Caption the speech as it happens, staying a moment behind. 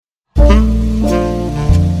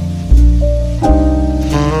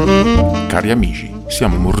Cari amici,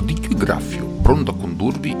 siamo Mordicchio e Graffio, pronto a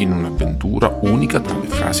condurvi in un'avventura unica tra le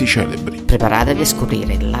frasi celebri. Preparatevi a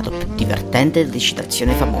scoprire il lato più divertente delle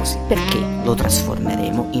citazioni famose, perché lo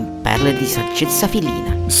trasformeremo in perle di saggezza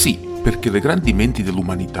filina. Sì, perché le grandi menti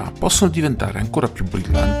dell'umanità possono diventare ancora più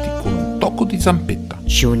brillanti con un tocco di zampetta.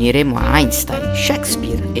 Ci uniremo a Einstein,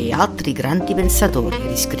 Shakespeare e altri grandi pensatori,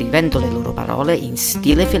 riscrivendo le loro parole in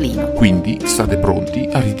stile felino. Quindi state pronti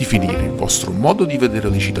a ridefinire il vostro modo di vedere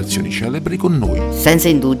le citazioni celebri con noi. Senza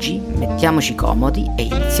indugi, mettiamoci comodi e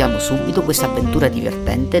iniziamo subito questa avventura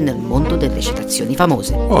divertente nel mondo delle citazioni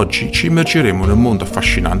famose. Oggi ci immergeremo nel mondo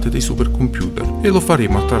affascinante dei supercomputer e lo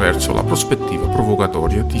faremo attraverso la prospettiva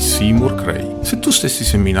provocatoria di Seymour Cray. Se tu stessi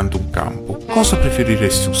seminando un campo, cosa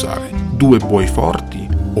preferiresti usare? 2 buoiforti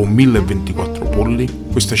o 1024 polli?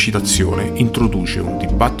 Questa citazione introduce un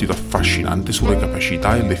dibattito affascinante sulle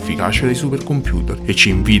capacità e l'efficacia dei supercomputer e ci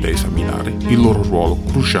invita a esaminare il loro ruolo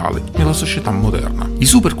cruciale nella società moderna. I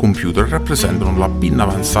supercomputer rappresentano la pinna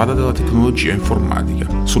avanzata della tecnologia informatica.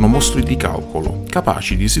 Sono mostri di calcolo,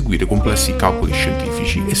 capaci di eseguire complessi calcoli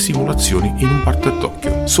scientifici e simulazioni in un batter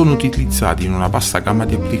d'occhio. Sono utilizzati in una vasta gamma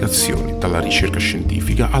di applicazioni, dalla ricerca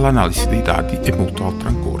scientifica all'analisi dei dati e molto altro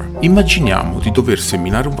ancora. Immaginiamo di dover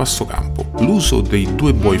seminare un vasto campo. L'uso dei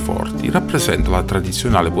 2 buoiforti rappresenta la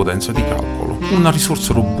tradizionale potenza di calcolo, una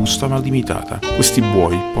risorsa robusta ma limitata. Questi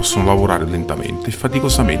buoi possono lavorare lentamente e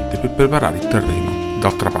faticosamente per preparare il terreno.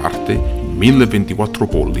 D'altra parte, 1024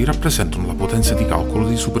 polli rappresentano la potenza di calcolo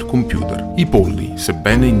dei supercomputer. I polli,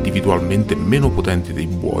 sebbene individualmente meno potenti dei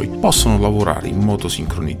buoi, possono lavorare in modo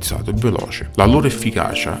sincronizzato e veloce. La loro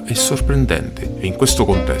efficacia è sorprendente e in questo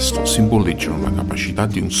contesto simboleggiano la capacità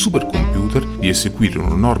di un supercomputer di eseguire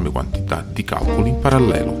un'enorme quantità di calcoli in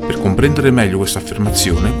parallelo. Per comprendere meglio questa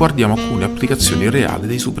affermazione, guardiamo alcune applicazioni reali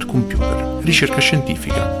dei supercomputer. Ricerca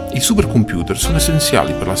scientifica. I supercomputer sono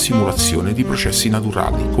essenziali per la simulazione di processi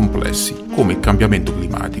naturali complessi, come il cambiamento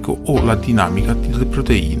climatico o la dinamica delle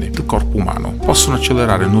proteine del corpo umano. Possono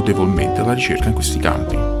accelerare notevolmente la ricerca in questi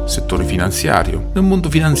campi. Settore finanziario. Nel mondo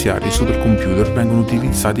finanziario i supercomputer vengono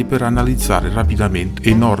utilizzati per analizzare rapidamente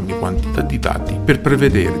enormi quantità di dati, per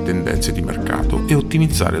prevedere tendenze di mercato e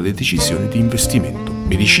ottimizzare le decisioni di investimento.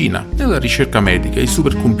 Medicina. Nella ricerca medica i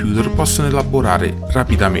supercomputer possono elaborare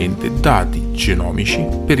rapidamente dati genomici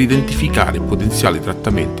per identificare potenziali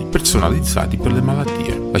trattamenti personalizzati per le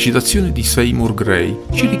malattie. La citazione di Seymour Cray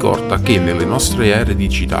ci ricorda che nelle nostre ere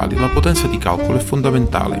digitali la potenza di calcolo è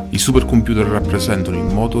fondamentale. I supercomputer rappresentano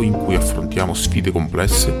il modo in cui affrontiamo sfide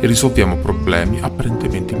complesse e risolviamo problemi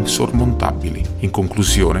apparentemente insormontabili. In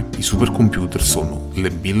conclusione, i supercomputer sono le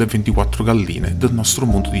 1024 galline del nostro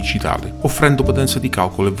mondo digitale, offrendo potenza di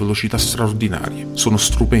calcolo e velocità straordinarie. Sono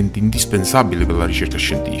strumenti indispensabili per la ricerca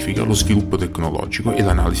scientifica, lo sviluppo tecnologico e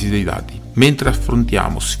l'analisi dei dati. Mentre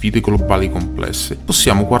affrontiamo sfide globali complesse,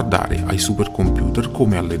 possiamo guardare ai supercomputer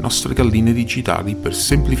come alle nostre galline digitali per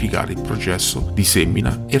semplificare il processo di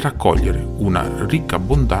semina e raccogliere una ricca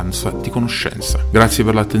abbondanza di conoscenza. Grazie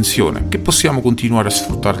per l'attenzione, che possiamo continuare a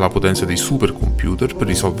sfruttare la potenza dei supercomputer per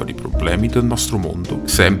risolvere i problemi del nostro mondo,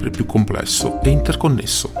 sempre più complesso e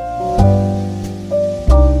interconnesso.